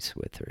activities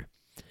with her.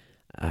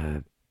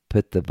 I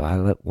put the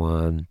violet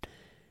wand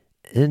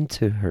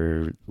into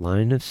her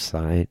line of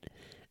sight,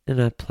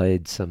 and I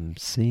played some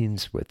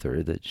scenes with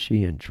her that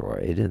she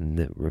enjoyed and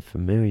that were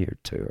familiar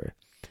to her.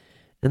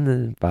 And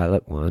the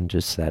violet wand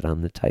just sat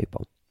on the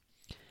table.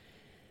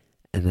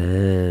 And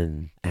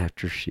then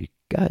after she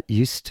got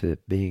used to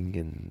being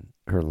in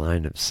her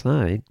line of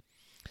sight,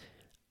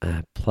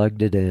 I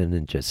plugged it in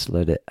and just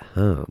let it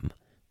hum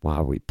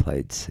while we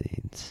played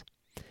scenes.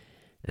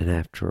 And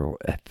at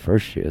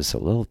first she was a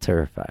little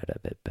terrified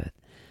of it,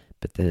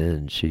 but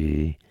then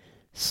she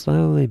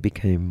slowly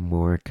became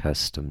more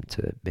accustomed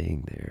to it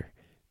being there.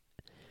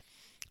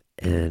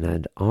 And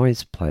I'd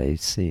always play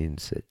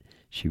scenes that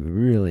she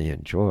really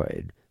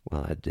enjoyed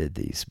while I did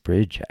these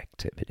bridge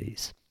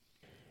activities.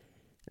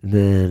 And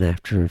then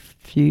after a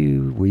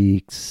few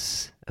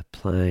weeks of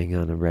playing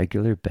on a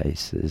regular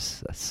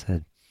basis, I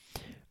said,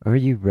 are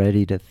you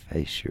ready to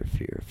face your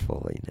fear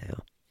fully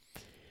now?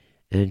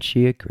 And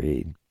she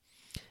agreed.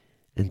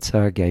 And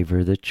so I gave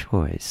her the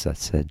choice. I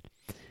said,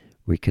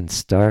 we can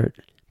start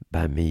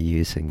by me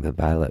using the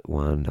violet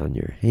wand on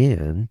your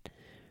hand,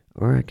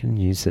 or I can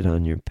use it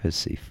on your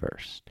pussy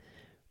first.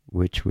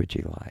 Which would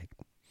you like?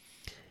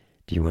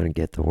 Do you want to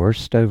get the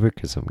worst over?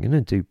 Because I'm going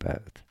to do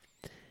both.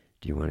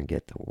 Do you want to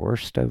get the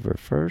worst over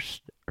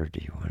first, or do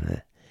you want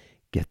to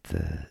get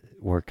the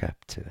work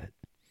up to it?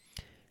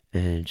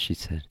 And she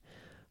said,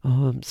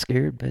 oh, I'm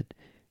scared, but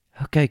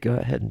okay, go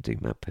ahead and do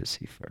my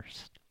pussy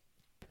first.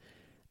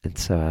 And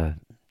so I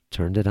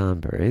turned it on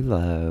very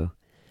low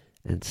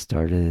and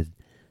started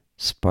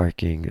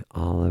sparking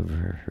all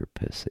over her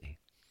pussy.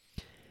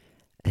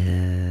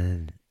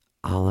 And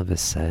all of a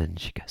sudden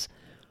she goes,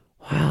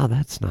 wow,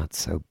 that's not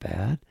so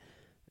bad.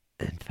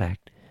 In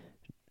fact,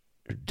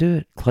 do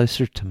it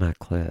closer to my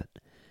clit.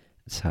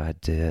 So I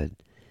did.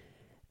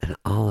 And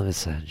all of a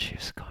sudden she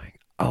was going,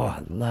 oh,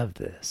 I love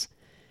this.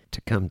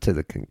 To come to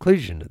the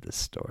conclusion of the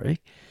story,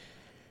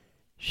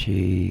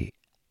 she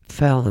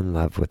fell in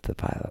love with the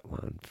violet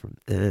wand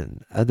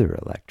and other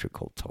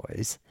electrical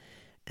toys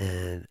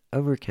and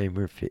overcame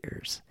her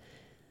fears.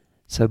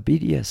 So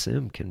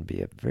BDSM can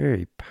be a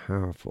very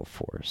powerful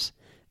force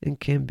and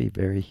can be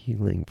very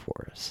healing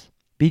for us.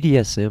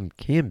 BDSM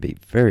can be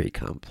very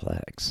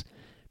complex.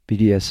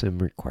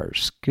 BDSM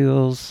requires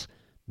skills,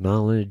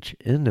 knowledge,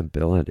 and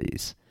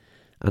abilities.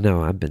 I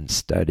know I've been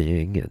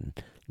studying and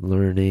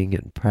learning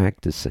and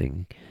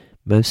practicing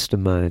most of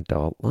my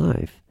adult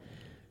life,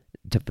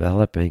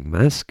 developing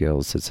my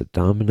skills as a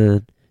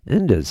dominant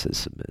and as a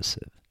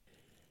submissive.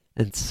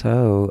 And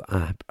so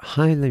I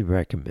highly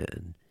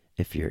recommend,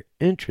 if you're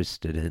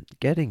interested in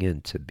getting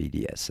into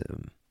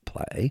BDSM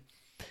play,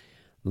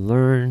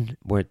 learn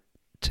what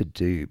to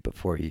do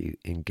before you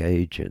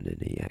engage in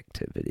any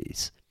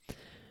activities.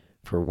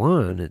 For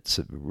one, it's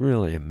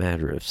really a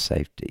matter of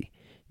safety.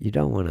 You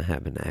don't want to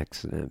have an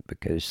accident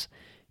because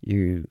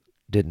you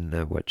didn't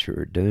know what you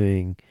were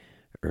doing,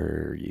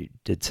 or you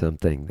did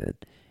something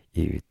that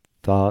you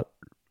thought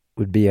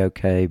would be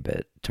okay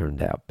but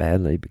turned out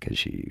badly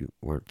because you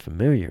weren't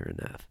familiar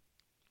enough.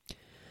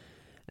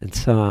 And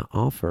so I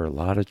offer a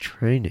lot of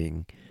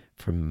training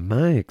from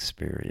my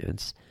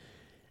experience,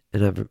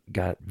 and I've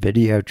got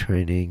video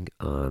training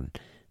on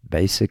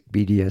basic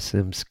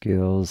BDSM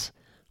skills,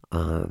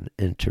 on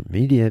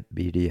intermediate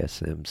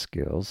BDSM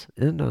skills,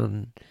 and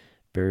on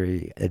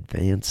very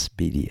advanced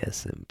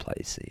BDSM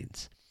play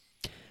scenes.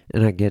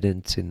 And I get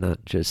into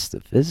not just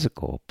the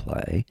physical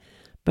play,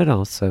 but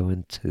also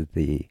into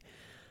the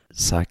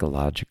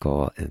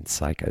psychological and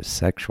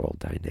psychosexual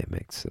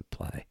dynamics of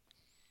play.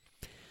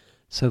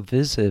 So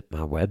visit my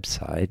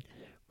website,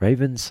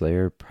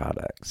 Ravenslayer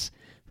Products,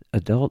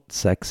 adult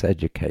sex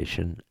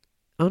education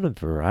on a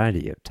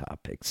variety of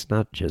topics,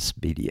 not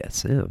just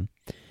BDSM.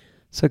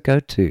 So go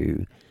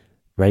to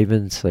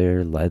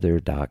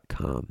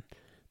ravenslayerleather.com.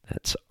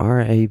 That's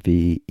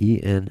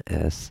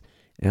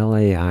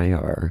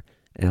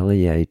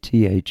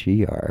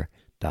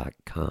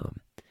RAVENSLAIRLEATHER.com.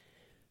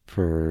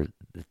 For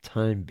the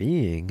time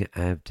being, I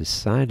have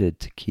decided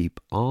to keep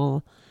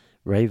all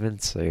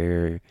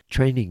Ravenslayer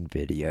training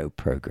video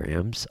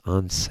programs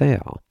on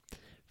sale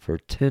for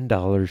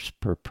 $10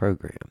 per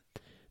program.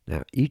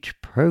 Now, each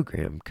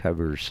program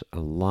covers a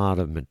lot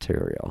of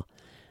material.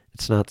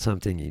 It's not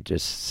something you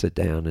just sit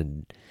down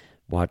and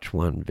watch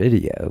one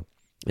video.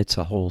 It's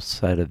a whole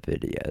set of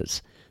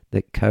videos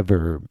that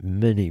cover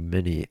many,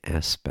 many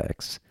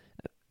aspects,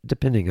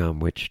 depending on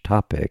which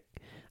topic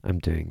I'm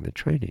doing the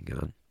training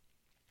on.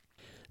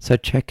 So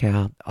check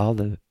out all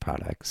the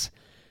products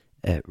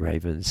at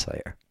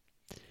Ravenslayer.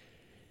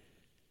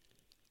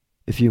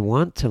 If you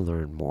want to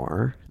learn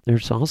more,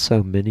 there's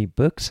also many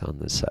books on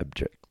the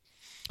subject.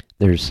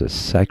 There's A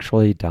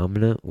Sexually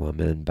Dominant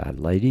Woman by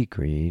Lady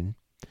Green,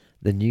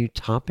 the new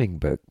Topping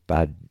book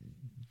by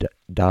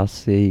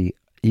Dossie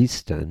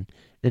Easton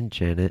and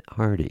Janet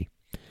Hardy.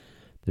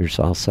 There's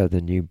also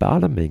the new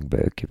Bottoming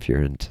book, if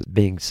you're into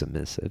being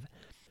submissive,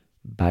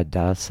 by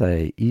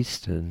Dossie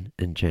Easton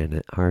and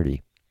Janet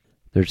Hardy.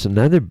 There's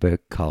another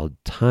book called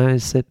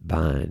Ties That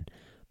Bind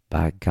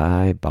by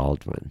Guy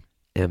Baldwin,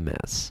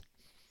 MS.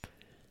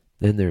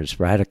 Then there's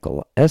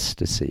Radical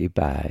Ecstasy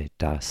by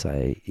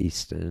Dossie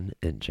Easton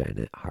and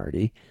Janet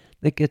Hardy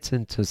that gets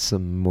into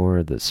some more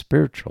of the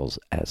spiritual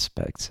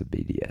aspects of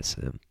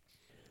BDSM.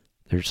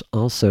 There's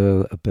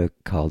also a book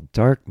called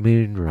Dark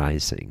Moon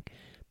Rising,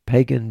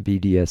 Pagan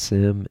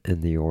BDSM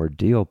and the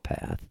Ordeal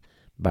Path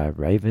by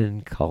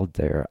Raven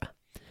Caldera.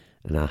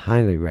 And I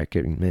highly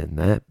recommend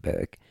that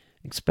book,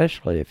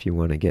 especially if you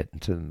want to get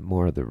into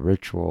more of the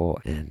ritual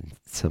and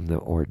some of the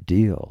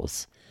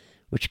ordeals,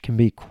 which can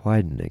be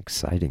quite an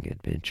exciting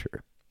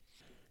adventure.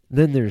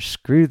 Then there's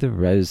Screw the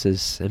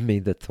Roses, Send Me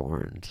the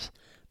Thorns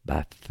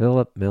by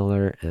Philip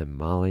Miller and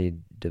Molly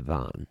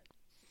Devon.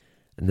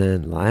 And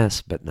then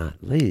last but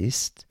not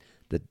least,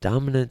 The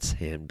Dominance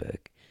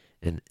Handbook,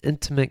 an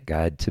intimate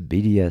guide to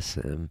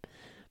BDSM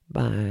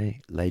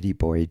by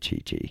Ladyboy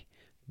Gigi,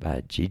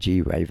 by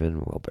Gigi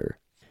Raven Wilbur.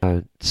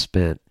 I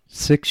spent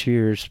 6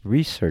 years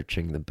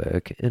researching the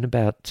book and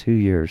about 2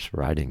 years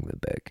writing the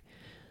book.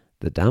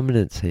 The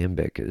Dominance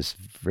Handbook is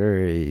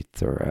very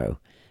thorough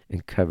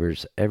and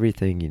covers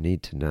everything you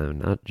need to know,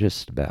 not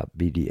just about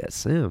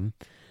BDSM,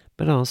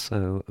 but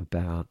also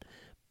about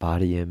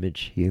body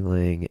image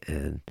healing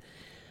and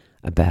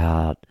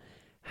about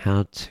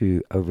how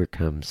to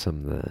overcome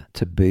some of the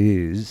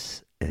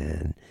taboos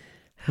and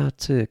how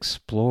to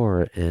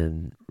explore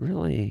and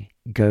really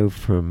go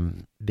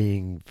from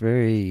being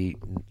very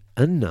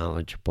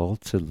unknowledgeable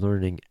to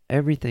learning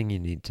everything you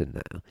need to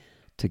know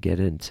to get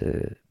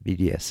into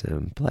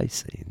BDSM play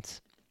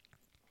scenes.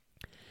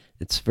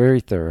 It's very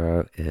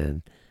thorough,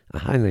 and I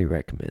highly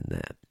recommend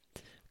that.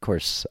 Of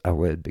course, I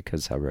would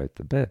because I wrote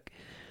the book,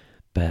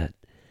 but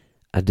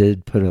I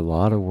did put a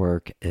lot of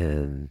work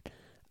and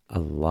a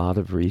lot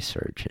of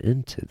research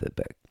into the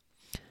book.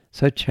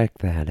 So check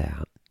that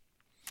out.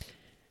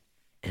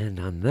 And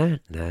on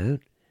that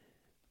note,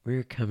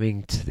 we're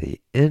coming to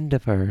the end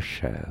of our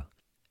show.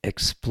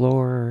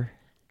 Explore,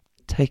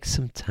 take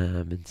some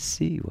time and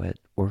see what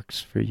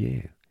works for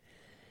you.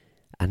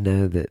 I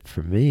know that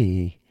for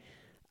me,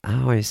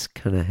 I always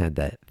kind of had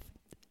that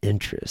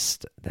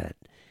interest, that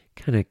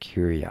kind of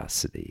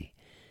curiosity.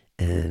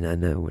 And I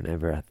know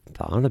whenever I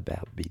thought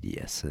about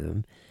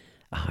BDSM,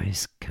 I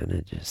always kind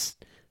of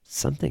just,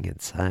 something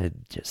inside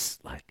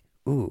just like,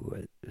 ooh,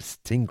 it was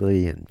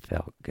tingly and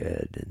felt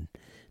good and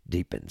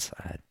deep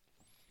inside.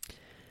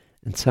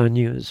 And so I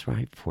knew it was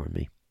right for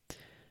me.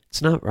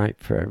 It's not right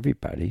for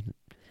everybody,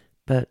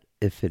 but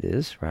if it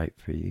is right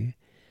for you,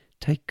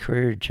 take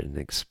courage and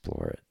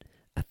explore it.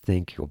 I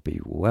think you'll be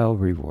well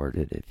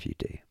rewarded if you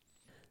do.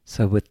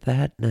 So with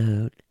that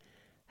note,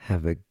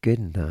 have a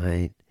good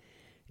night.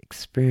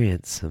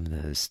 Experience some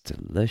of those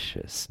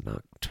delicious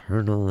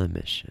nocturnal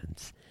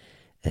emissions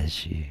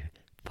as you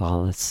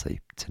fall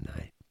asleep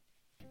tonight.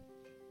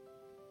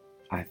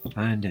 I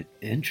find it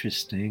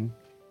interesting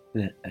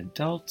that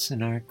adults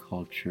in our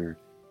culture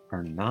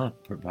are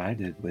not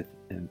provided with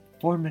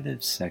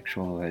informative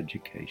sexual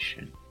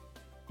education.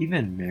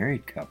 Even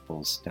married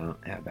couples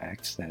don't have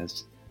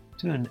access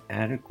to an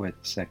adequate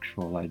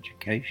sexual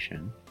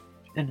education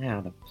and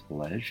how to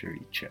pleasure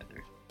each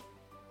other.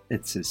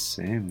 It's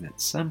assumed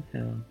that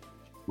somehow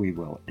we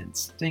will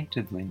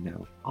instinctively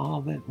know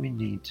all that we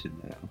need to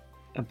know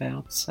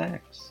about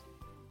sex.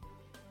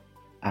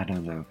 I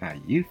don't know how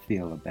you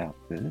feel about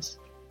this,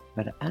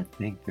 but I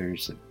think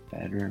there's a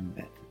better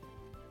method.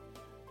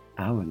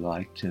 I would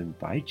like to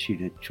invite you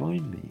to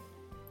join me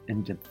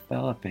in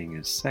developing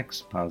a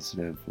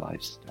sex-positive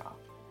lifestyle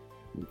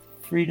with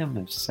freedom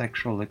of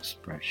sexual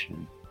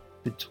expression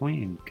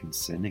between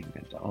consenting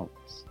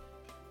adults.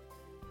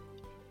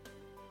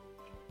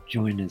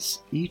 Join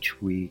us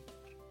each week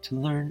to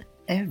learn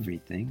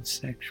everything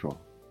sexual.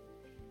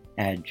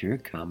 Add your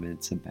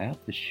comments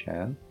about the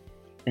show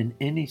and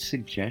any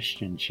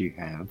suggestions you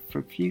have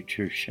for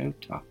future show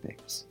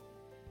topics.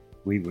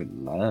 We would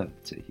love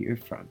to hear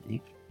from you.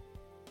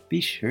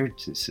 Be sure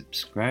to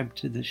subscribe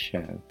to the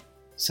show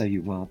so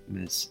you won't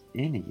miss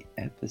any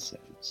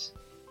episodes.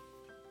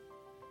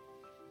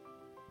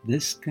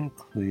 This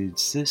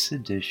concludes this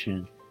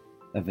edition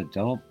of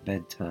Adult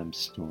Bedtime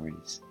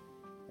Stories.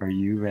 Are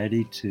you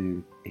ready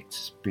to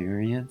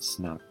experience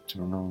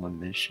nocturnal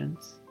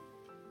emissions?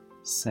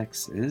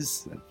 Sex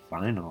is the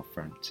final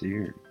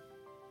frontier,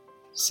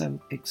 so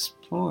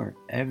explore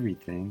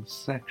everything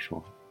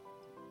sexual.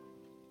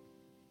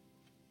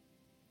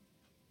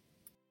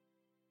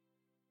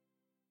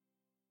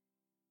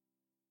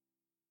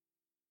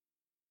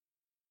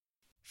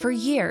 For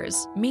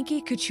years,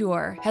 Minky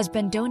Couture has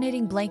been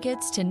donating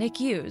blankets to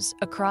NICUs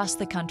across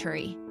the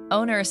country.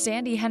 Owner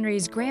Sandy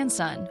Henry's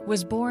grandson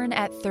was born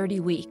at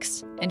 30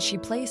 weeks, and she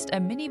placed a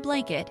mini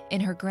blanket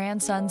in her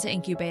grandson's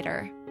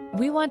incubator.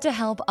 We want to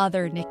help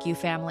other NICU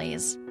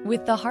families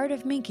with the Heart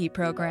of Minky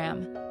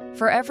program.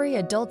 For every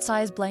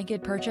adult-sized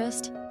blanket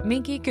purchased,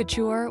 Minky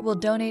Couture will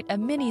donate a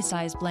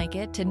mini-sized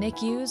blanket to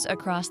NICUs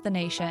across the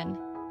nation.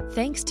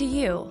 Thanks to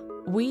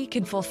you, we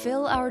can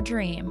fulfill our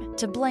dream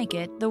to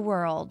blanket the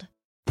world.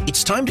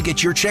 It's time to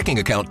get your checking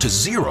account to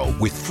zero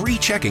with free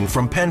checking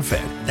from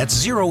PenFed. That's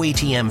zero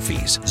ATM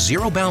fees,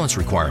 zero balance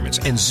requirements,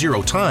 and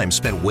zero time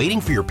spent waiting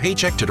for your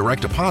paycheck to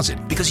direct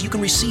deposit because you can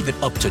receive it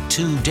up to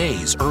 2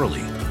 days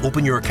early.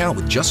 Open your account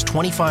with just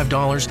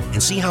 $25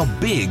 and see how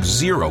big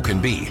zero can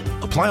be.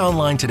 Apply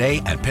online today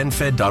at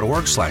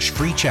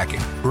PenFed.org/free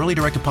checking. Early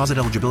direct deposit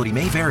eligibility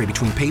may vary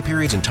between pay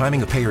periods and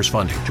timing of payers'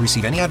 funding. To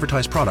receive any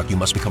advertised product, you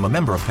must become a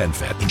member of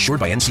PenFed, insured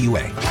by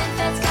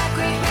NCUA.